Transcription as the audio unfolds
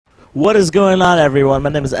What is going on, everyone? My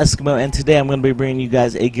name is Eskimo, and today I'm going to be bringing you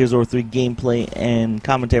guys a Gears of War 3 gameplay and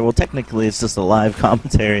commentary. Well, technically, it's just a live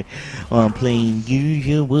commentary while I'm playing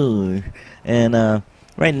Gears of War. And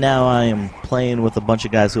right now, I am playing with a bunch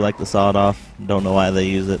of guys who like to saw it off. Don't know why they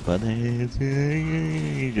use it, but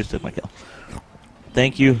you just took my kill.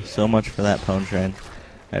 Thank you so much for that, Pwn Train.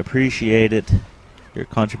 I appreciate it. Your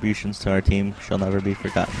contributions to our team shall never be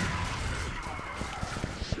forgotten.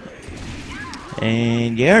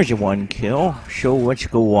 And yeah, there's your one kill. Show what you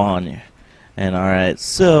go on. And alright,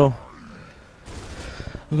 so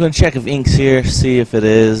I'm gonna check if Ink's here, see if it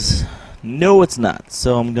is. No, it's not.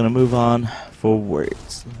 So I'm gonna move on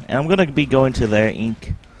forwards. And I'm gonna be going to their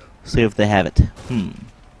Ink. See if they have it. See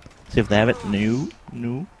if they have it. No.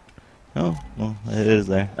 No. Oh, well, it is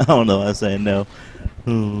there. I don't know why I'm saying no.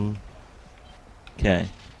 Okay.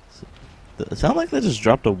 So, it sounds like they just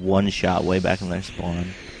dropped a one-shot way back in their spawn.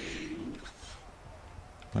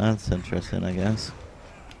 That's interesting, I guess.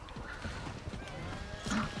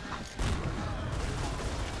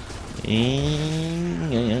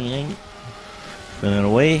 Running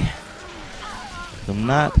away. I'm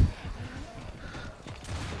not.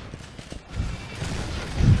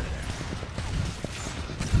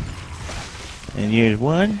 And here's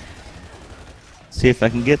one. See if I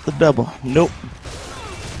can get the double. Nope.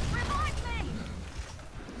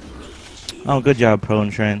 Oh, good job, Pwn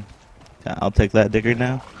Train. I'll take that digger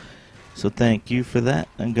now. So thank you for that.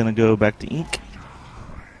 I'm gonna go back to Ink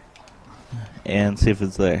and see if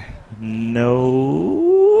it's there.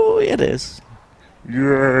 No, it is.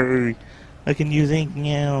 Yay! I can use Ink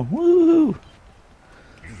now. Woo!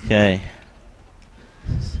 Okay.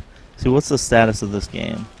 See, what's the status of this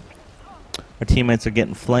game? Our teammates are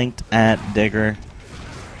getting flanked at digger.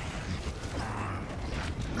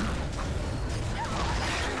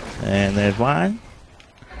 And there's one.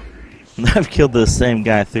 I've killed the same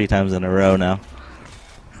guy 3 times in a row now.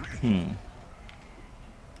 Let's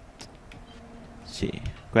see.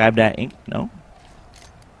 Grab that Ink. No.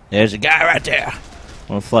 There's a guy right there. I'm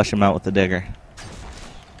gonna flush him out with the digger.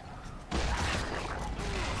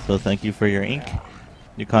 So thank you for your Ink.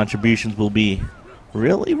 Your contributions will be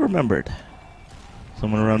really remembered. So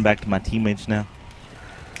I'm gonna run back to my teammates now.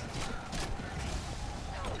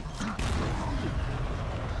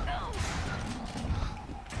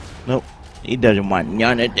 Nope, he doesn't want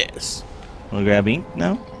none of this. Wanna grab Ink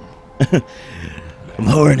now? I'm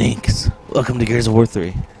Horn Inks. Welcome to Gears of War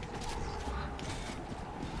 3.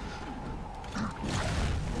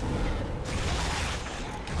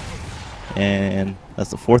 And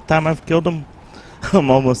that's the 4th time I've killed him.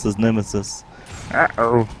 I'm almost his nemesis.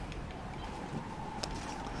 Uh-oh.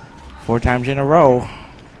 4 times in a row.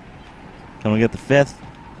 Can we get the 5th?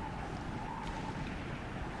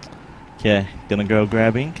 Okay, gonna go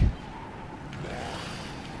grab Ink.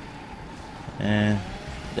 And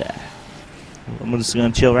yeah. I'm just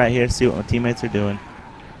gonna chill right here, see what my teammates are doing.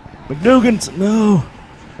 McDougan's, no!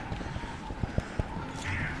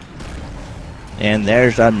 And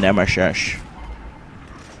there's a nemesis.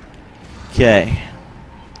 Okay.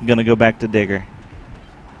 I'm gonna go back to digger.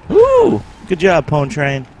 Woo! Good job, Pwn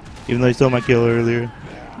Train. Even though you stole my kill earlier.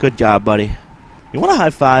 Good job, buddy. You want a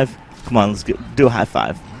high five? Come on, let's do a high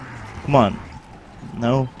five. Come on.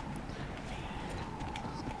 No.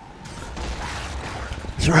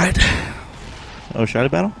 That's right. Oh, shotty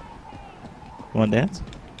battle? You want to dance?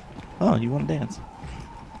 Oh, you want to dance.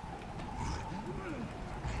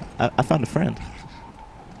 I found a friend.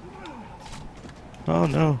 Oh,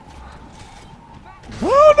 no.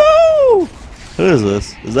 Oh, no! Who is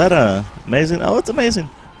this? Is that Amazing? Oh, it's Amazing.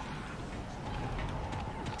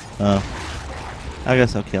 Oh. I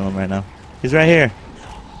guess I'll kill him right now. He's right here.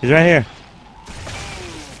 He's right here.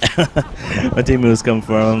 My teammate was coming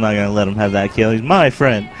for him. I'm not gonna let him have that kill. He's my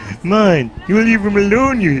friend. Mine. You will leave him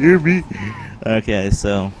alone, you hear me? Okay,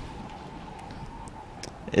 so.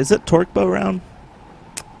 Is it torque bow round?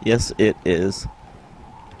 Yes, it is.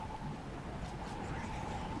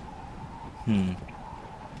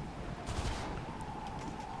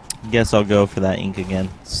 Guess I'll go for that Ink again.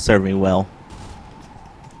 Serve me well.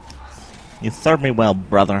 You served me well,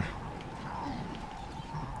 brother.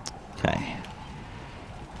 Okay.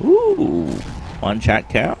 Ooh, one-shot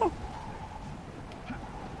kill.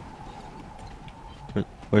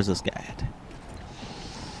 Where's this guy at?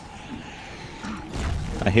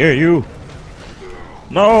 I hear you.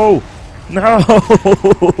 No! No!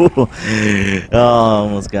 Oh,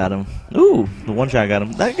 almost got him. Ooh, the one-shot got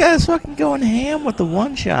him. That guy's fucking going ham with the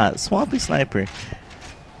one-shot. Swampy Sniper.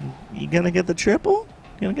 You gonna get the triple?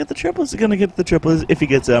 Gonna get the triple? Is he gonna get the triple? If he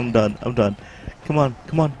gets it, I'm done. I'm done. Come on,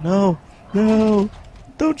 come on. No, no.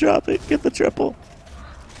 Don't drop it. Get the triple.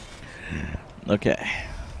 Okay.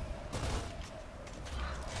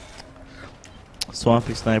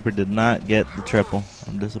 Swampy Sniper did not get the triple.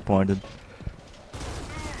 I'm disappointed.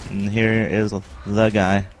 And here is the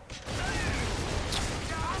guy.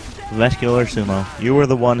 Vascular Sumo. You were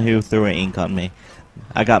the one who threw an ink on me.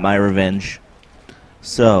 I got my revenge.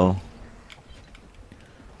 So.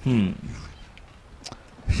 See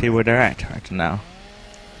where they're at right now.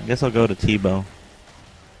 I guess I'll go to T-Bow.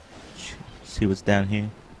 See what's down here.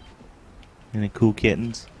 Any cool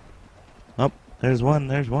kittens? Oh, there's one,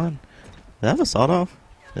 there's one. Does that have a sawed-off?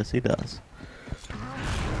 Yes, he does.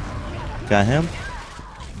 Got him?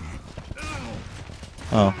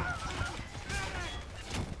 Oh.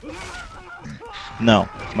 No,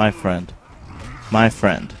 my friend. My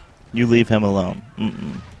friend. You leave him alone.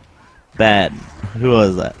 Bad. Who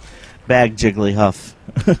was that? Bag Jigglypuff.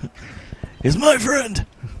 He's my friend!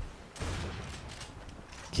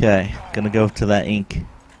 Okay, gonna go to that ink.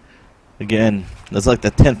 Again, that's like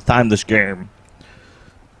the 10th time this game.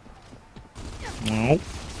 Nope.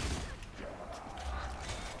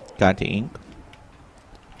 Got the ink.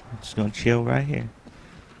 Just gonna chill right here.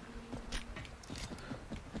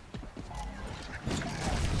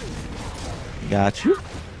 Got you.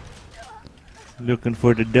 Looking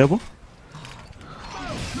for the double.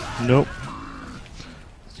 Nope.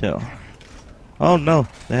 So. Oh no,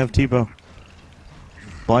 they have T-Bow.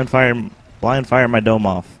 Blind fire my dome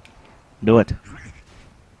off. Do it.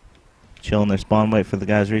 Chill in their spawn, wait for the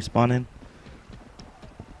guys respawning.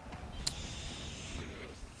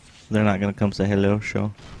 They're not gonna come say hello,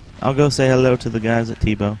 sure. I'll go say hello to the guys at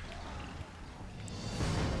T-Bow.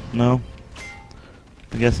 No.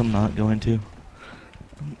 I guess I'm not going to.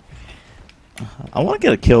 I want to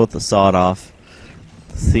get a kill with the sawed off.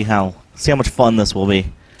 See how much fun this will be.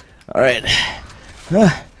 All right.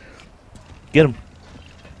 Get him.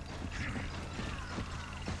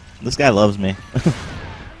 This guy loves me.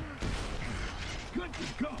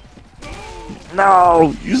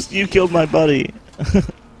 No, you killed my buddy.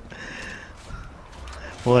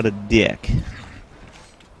 What a dick.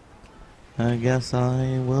 I guess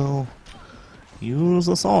I will use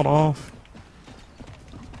a sawed off.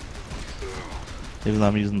 Even though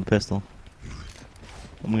I'm using the pistol.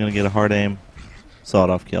 I'm gonna get a hard aim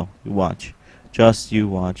sawed off kill. You watch. Just you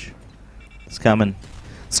watch. It's coming.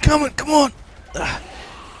 It's coming, come on!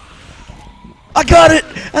 I got it!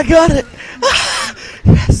 I got it!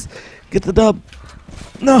 Yes! Get the dub!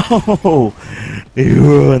 No! You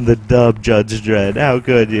ruined the dub, Judge Dredd. How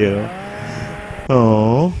could you?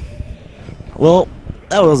 Oh. Well,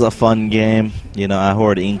 that was a fun game. You know, I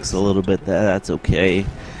hoard inks a little bit. That's okay.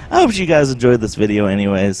 I hope you guys enjoyed this video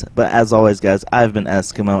anyways. But as always, guys, I've been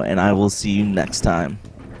Eskimo, and I will see you next time.